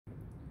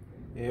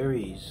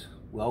Aries,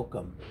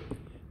 welcome.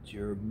 It's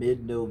your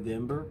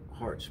mid-November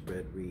heart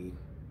spread read.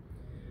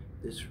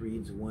 This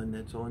reads the one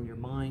that's on your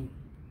mind,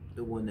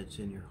 the one that's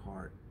in your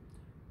heart,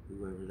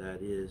 whoever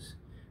that is.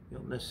 You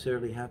don't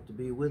necessarily have to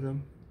be with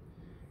them.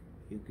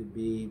 You could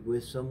be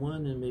with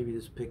someone and maybe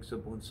this picks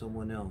up on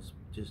someone else.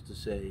 Just to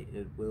say,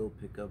 it will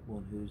pick up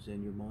on who's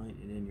in your mind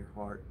and in your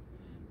heart.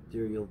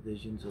 Ethereal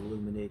Visions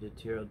Illuminated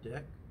Tarot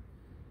deck.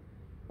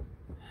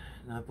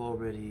 And I've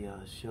already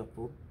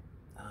shuffled.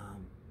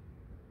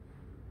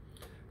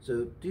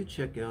 So do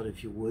check out,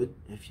 if you would,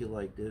 if you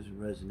like this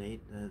and resonate,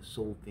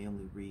 Soul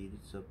Family Read.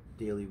 It's up,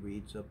 daily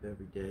reads up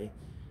every day.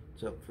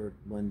 It's up for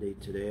Monday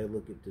today. I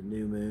look at the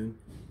new moon.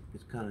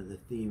 It's kind of the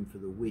theme for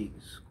the week,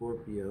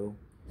 Scorpio.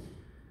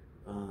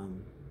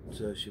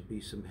 So it should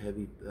be some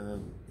heavy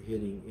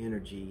hitting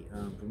energy.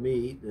 For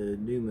me, the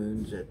new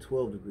moon's at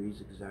 12 degrees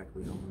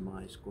exactly on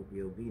my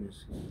Scorpio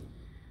Venus.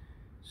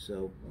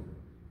 So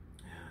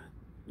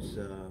it's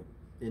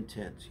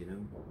intense, you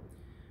know.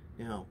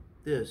 Now,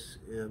 this,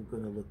 I'm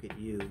going to look at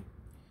you.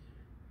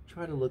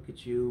 Try to look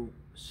at you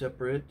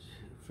separate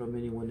from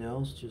anyone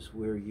else, just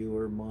where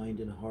your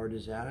mind and heart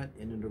is at,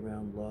 in and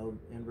around love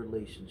and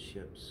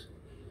relationships.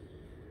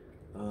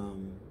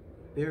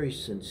 Very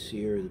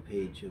sincere, the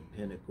Page of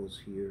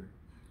Pentacles here.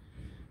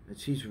 And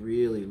she's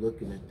really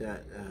looking at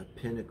that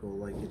pentacle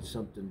like it's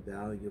something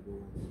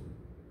valuable.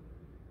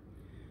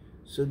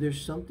 So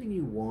there's something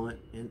you want,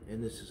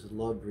 and this is a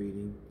love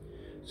reading.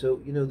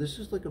 So, you know, this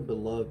is like a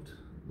beloved.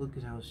 Look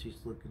at how she's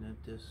looking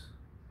at this.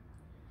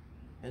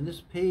 And this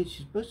page,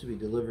 she's supposed to be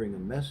delivering a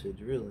message,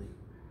 really.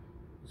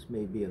 This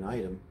may be an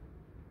item.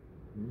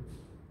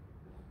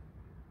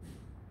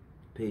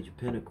 Page of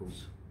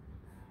Pentacles.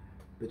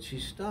 But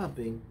she's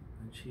stopping,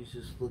 and she's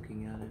just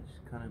looking at it.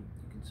 She's kind of,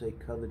 you can say,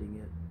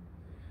 coveting it.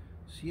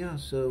 So yeah,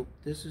 so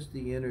this is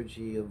the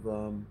energy of,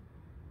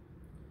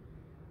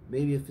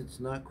 maybe if it's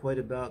not quite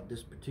about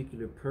this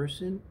particular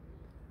person,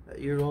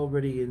 you're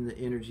already in the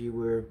energy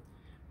where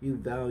you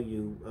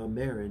value a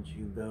marriage,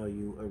 you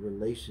value a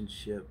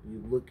relationship,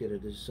 you look at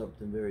it as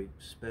something very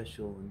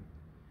special and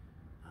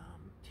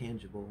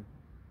tangible.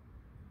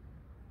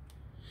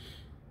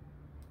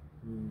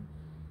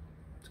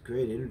 It's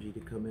great energy to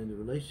come into a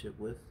relationship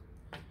with.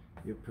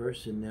 Your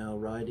person now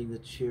riding the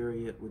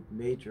chariot with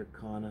major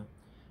arcana,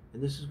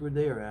 and this is where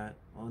they're at,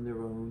 on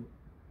their own,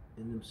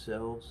 in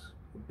themselves,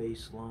 a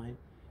baseline,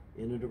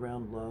 in and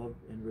around love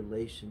and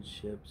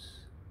relationships.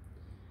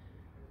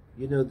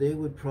 You know, they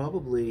would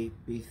probably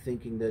be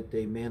thinking that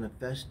they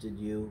manifested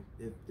you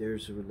if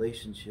there's a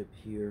relationship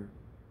here,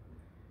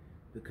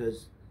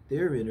 because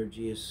their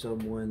energy is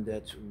someone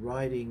that's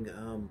riding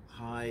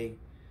high,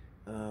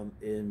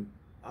 and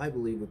I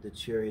believe with the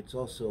chariot, it's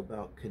also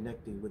about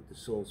connecting with the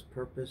soul's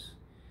purpose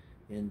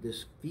and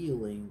this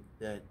feeling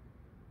that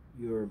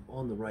you're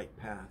on the right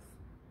path.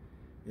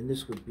 And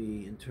this would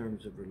be in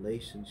terms of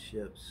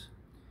relationships.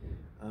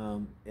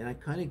 And I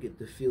kind of get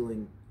the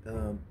feeling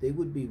they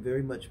would be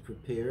very much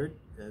prepared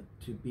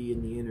to be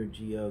in the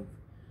energy of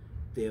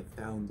they have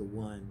found the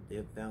one, they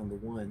have found the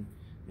one,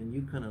 and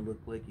you kind of look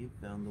like you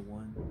found the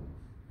one.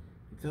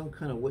 You found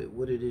kind of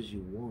what it is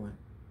you want.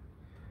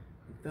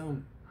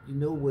 You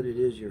know what it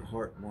is your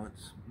heart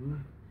wants.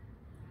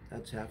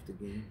 That's half the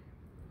game.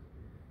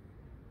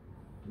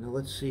 Now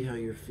let's see how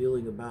you're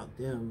feeling about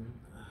them.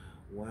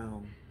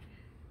 Wow.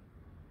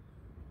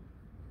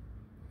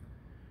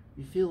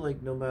 You feel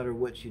like no matter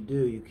what you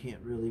do, you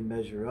can't really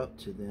measure up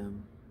to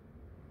them.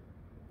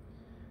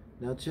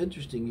 Now it's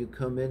interesting, you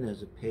come in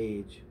as a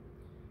page.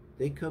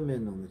 They come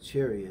in on the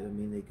chariot. I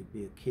mean, they could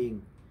be a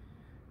king.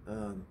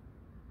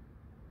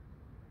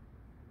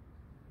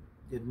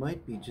 It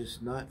might be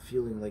just not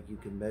feeling like you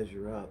can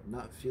measure up,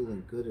 not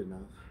feeling good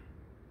enough.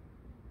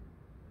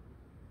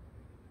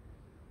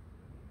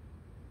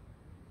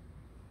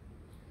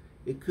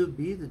 It could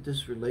be that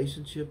this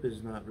relationship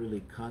is not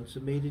really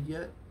consummated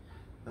yet.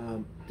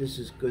 This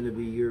is going to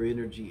be your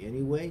energy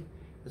anyway.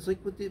 It's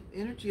like with the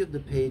energy of the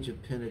Page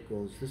of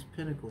Pentacles, this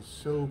pentacle is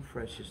so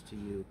precious to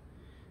you,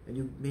 and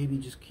you maybe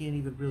just can't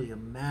even really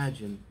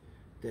imagine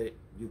that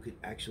you could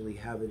actually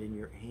have it in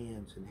your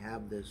hands and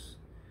have this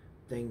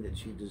thing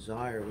that you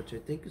desire, which I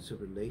think is a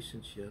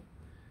relationship,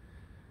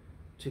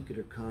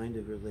 particular kind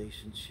of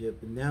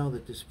relationship. And now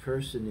that this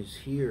person is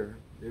here,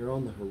 they're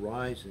on the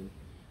horizon,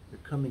 they're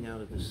coming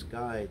out of the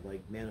sky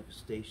like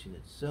manifestation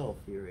itself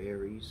here,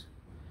 Aries.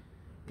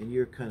 And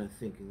you're kind of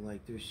thinking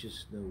like, there's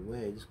just no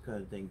way, this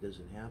kind of thing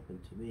doesn't happen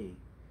to me.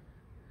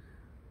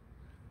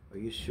 Are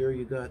you sure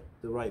you got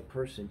the right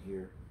person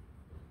here?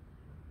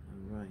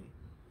 All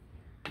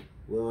right.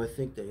 Well, I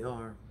think they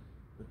are,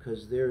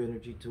 because their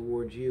energy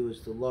towards you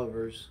is the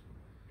Lovers.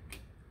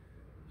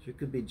 So it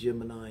could be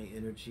Gemini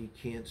energy,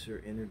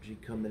 Cancer energy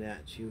coming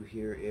at you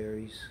here,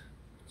 Aries.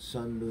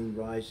 Sun, Moon,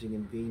 Rising,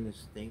 and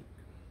Venus, think.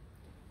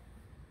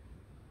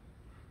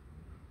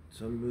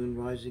 Sun, Moon,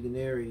 Rising, and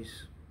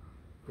Aries.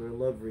 For a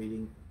love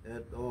reading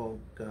at all,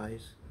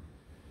 guys.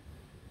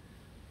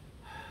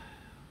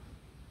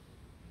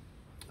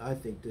 I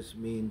think this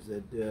means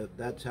that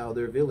that's how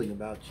they're feeling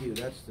about you.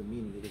 That's the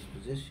meaning of this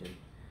position.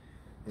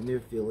 And they're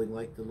feeling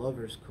like the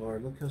Lover's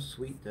card. Look how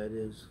sweet that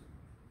is.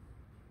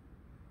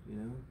 You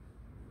know?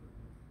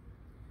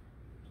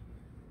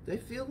 They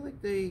feel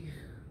like they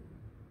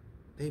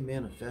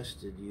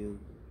manifested you.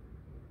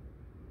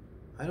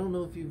 I don't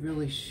know if you've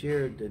really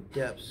shared the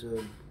depths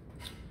of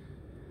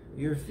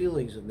your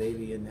feelings of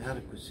maybe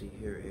inadequacy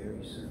here,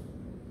 Aries.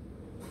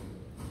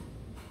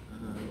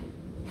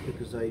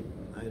 Because I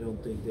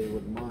don't think they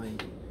would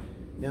mind.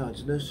 Now,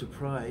 it's no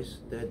surprise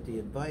that the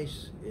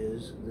advice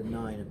is the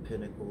Nine of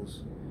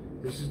Pentacles.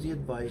 This is the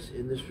advice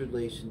in this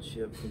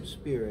relationship from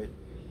Spirit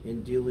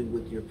in dealing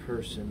with your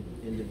person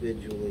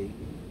individually.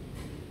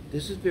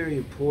 This is very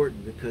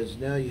important because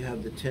now you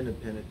have the Ten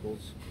of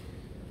Pentacles,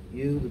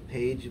 you, the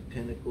Page of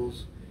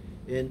Pentacles,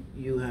 and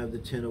you have the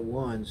Ten of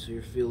Wands, so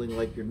you're feeling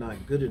like you're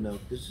not good enough.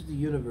 This is the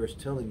universe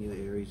telling you,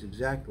 Aries,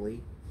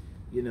 exactly.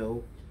 You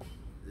know,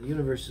 the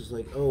universe is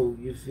like, oh,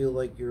 you feel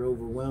like you're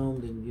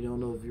overwhelmed and you don't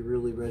know if you're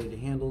really ready to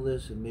handle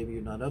this, and maybe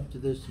you're not up to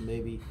this, and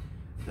maybe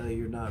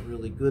you're not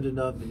really good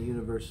enough, and the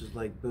universe is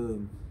like,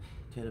 boom,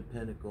 Ten of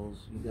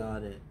Pentacles, you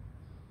got it.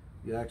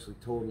 You actually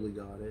totally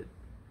got it.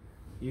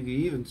 You could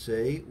even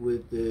say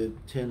with the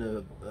Ten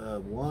of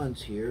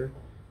Wands here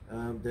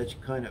that you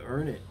kind of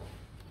earn it,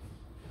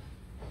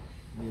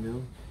 you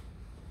know,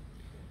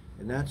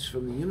 and that's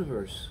from the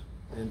universe.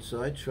 And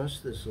so I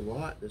trust this a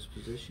lot, this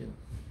position.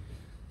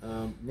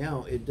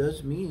 Now, it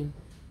does mean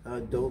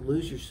don't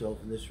lose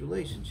yourself in this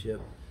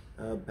relationship.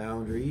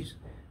 Boundaries,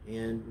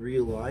 and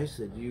realize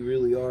that you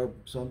really are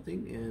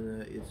something,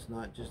 and it's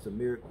not just a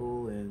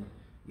miracle, and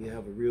you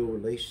have a real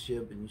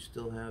relationship, and you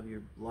still have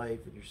your life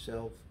and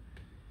yourself.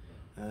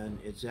 And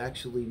it's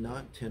actually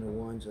not Ten of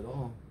Wands at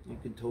all. You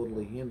can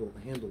totally handle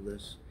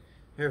this.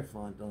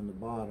 Hierophant on the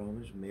bottom.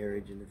 There's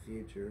marriage in the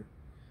future.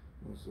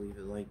 Let's leave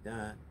it like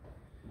that.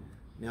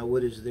 Now,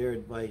 what is their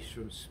advice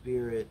from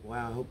Spirit?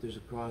 Wow, I hope there's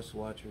a cross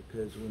watcher,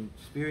 because when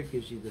Spirit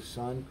gives you the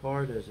Sun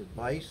card as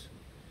advice,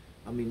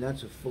 I mean,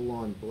 that's a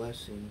full-on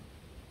blessing.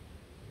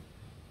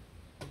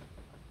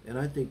 And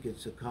I think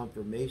it's a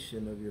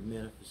confirmation of your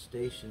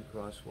manifestation,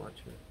 cross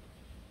watcher.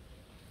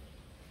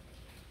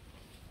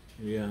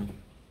 Yeah.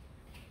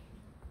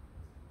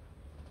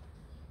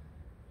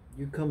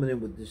 You're coming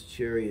in with this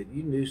Chariot.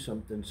 You knew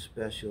something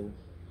special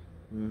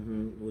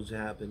was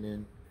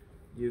happening.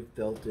 You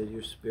felt it.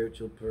 You're a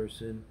spiritual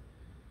person.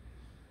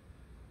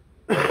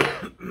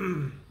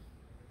 Now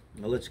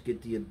let's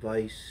get the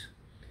advice.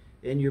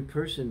 And your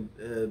person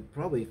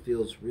probably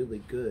feels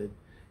really good.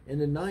 And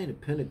the Nine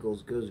of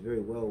Pentacles goes very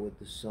well with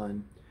the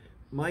Sun.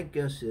 My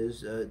guess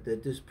is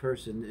that this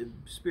person,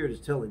 Spirit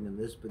is telling them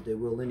this, but they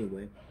will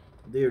anyway.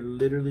 They're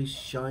literally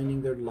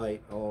shining their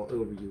light all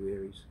over you,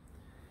 Aries.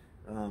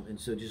 And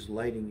so just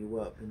lighting you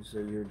up, and so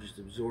you're just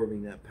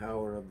absorbing that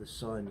power of the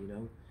Sun, you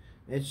know.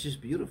 And it's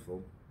just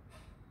beautiful.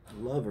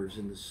 Lovers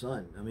in the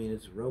Sun. I mean,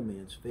 it's a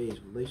romance phase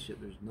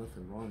relationship. There's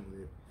nothing wrong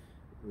with it.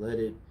 Let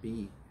it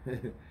be.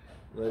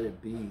 Let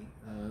it be.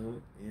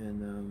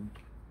 And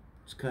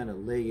just kind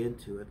of lay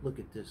into it. Look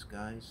at this,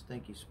 guys.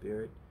 Thank you,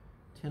 Spirit.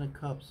 Ten of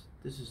Cups.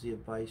 This is the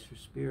advice for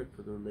Spirit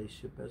for the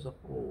relationship as a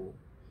whole.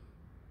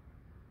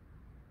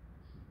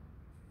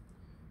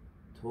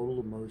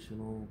 Total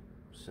emotional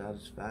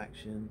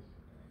satisfaction.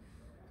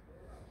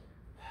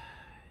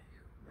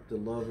 The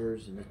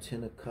Lovers and the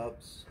Ten of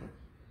Cups.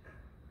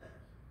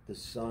 The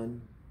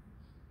Sun.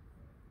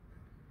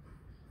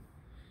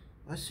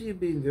 I see you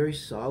being very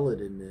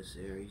solid in this,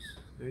 Aries.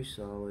 Very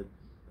solid.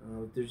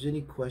 If there's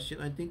any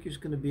question, I think there's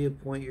going to be a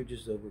point you're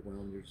just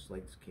overwhelmed. You're just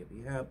like, this can't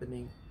be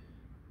happening.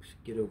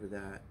 Get over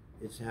that.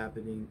 It's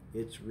happening.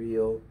 It's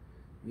real.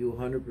 You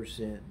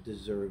 100%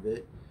 deserve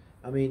it.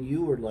 I mean,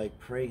 you were like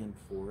praying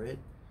for it,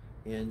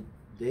 and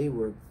they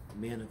were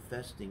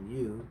manifesting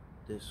you,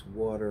 this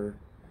water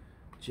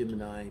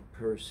Gemini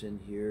person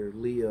here,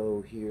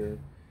 Leo here.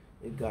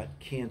 They've got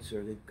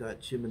Cancer, they've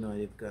got Gemini,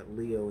 they've got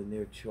Leo in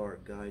their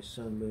chart, guys.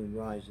 Sun, Moon,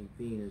 Rising,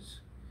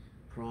 Venus,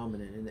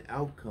 prominent. And the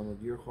outcome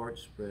of your heart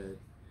spread,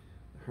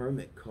 the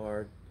Hermit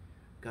card,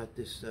 got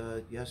this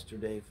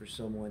yesterday for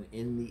someone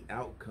in the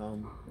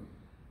outcome.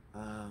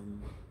 I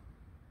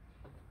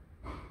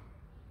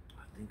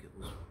think it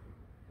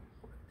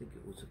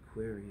was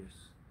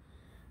Aquarius.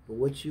 But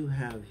what you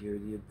have here,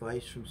 the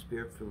advice from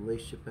Spirit for the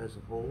relationship as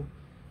a whole,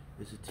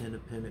 is a Ten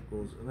of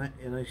Pentacles.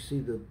 And I see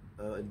the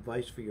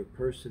advice for your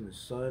person, the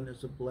Sun,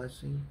 as a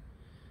blessing.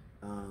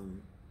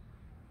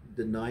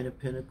 The Nine of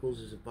Pentacles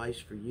is advice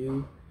for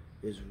you,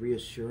 is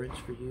reassurance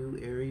for you,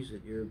 Aries,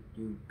 that you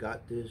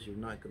got this, you're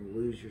not going to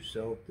lose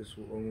yourself. This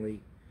will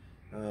only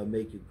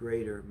make you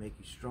greater, make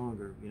you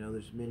stronger. You know,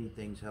 there's many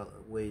things,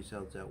 ways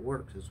how that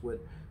works. It's what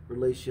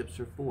relationships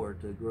are for,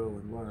 to grow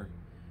and learn.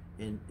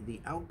 And the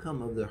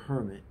outcome of the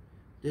Hermit,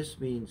 this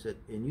means that,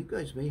 and you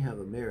guys may have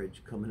a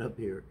marriage coming up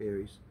here,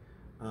 Aries.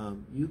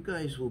 You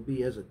guys will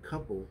be, as a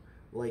couple,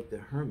 like the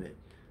Hermit,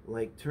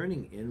 like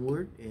turning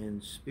inward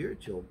and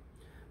spiritual,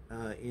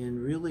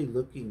 and really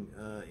looking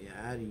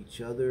at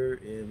each other,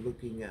 and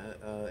looking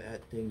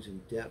at things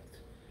in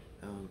depth,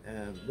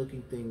 and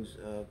looking things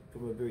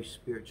from a very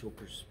spiritual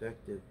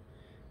perspective.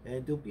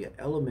 And there'll be an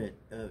element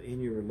in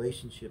your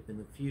relationship in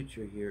the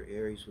future here,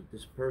 Aries, with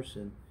this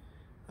person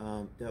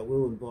that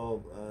will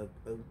involve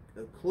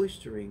a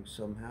cloistering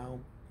somehow.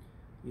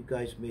 You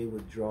guys may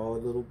withdraw a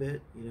little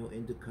bit, you know,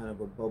 into kind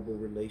of a bubble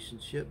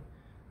relationship.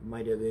 You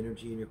might have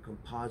energy in your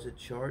composite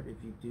chart.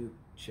 If you do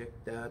check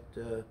that,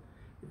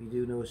 if you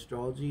do know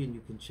astrology and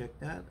you can check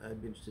that,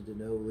 I'd be interested to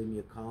know. Leave me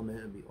a comment.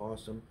 It'd be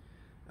awesome.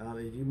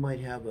 If you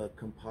might have a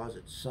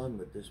composite sun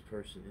with this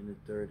person in the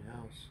third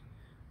house,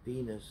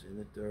 Venus in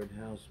the third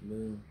house,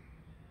 Moon,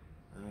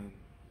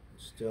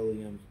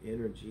 stellium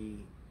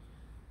energy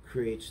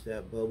creates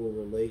that bubble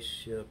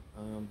relationship.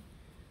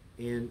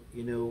 And,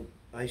 you know,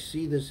 I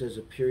see this as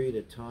a period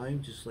of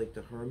time, just like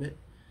the Hermit.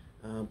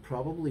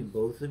 Probably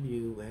both of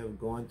you have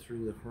gone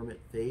through the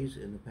Hermit phase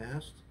in the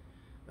past,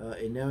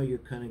 and now you're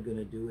kind of going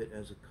to do it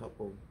as a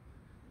couple.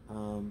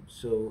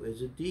 So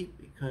it's a deep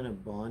kind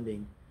of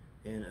bonding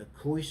and a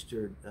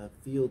cloistered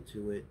feel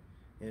to it,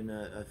 and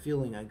a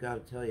feeling, I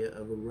got to tell you,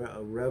 of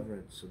a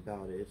reverence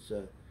about it. It's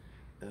a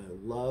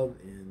love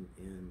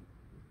and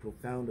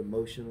profound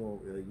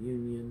emotional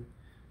union,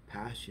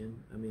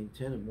 passion. I mean,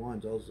 10 of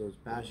Wands also is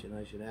passion,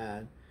 I should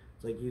add.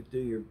 It's like you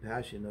threw your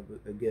passion up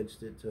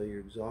against it till you're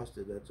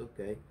exhausted. That's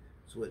okay.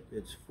 That's what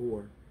it's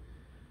for.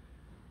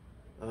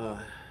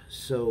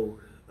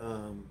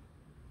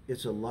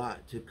 It's a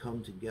lot to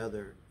come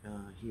together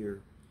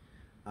here.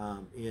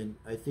 And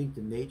I think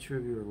the nature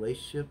of your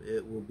relationship,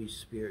 it will be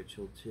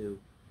spiritual too.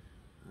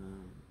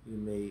 You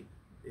may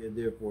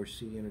therefore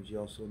see energy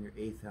also in your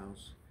 8th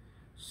house,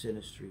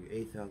 Synastry,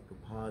 8th house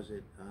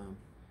composite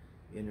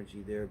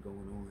energy there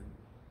going on.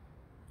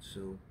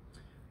 So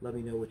let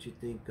me know what you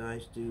think,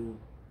 guys. Do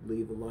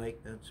leave a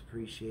like. That's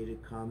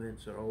appreciated.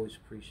 Comments are always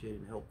appreciated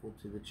and helpful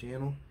to the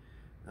channel.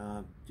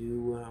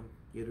 Do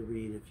get a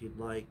read if you'd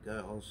like. I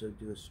also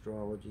do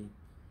astrology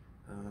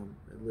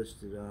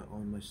listed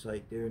on my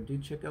site there. And do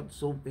check out the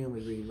Soul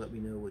Family reading. Let me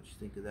know what you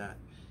think of that.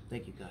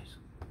 Thank you, guys.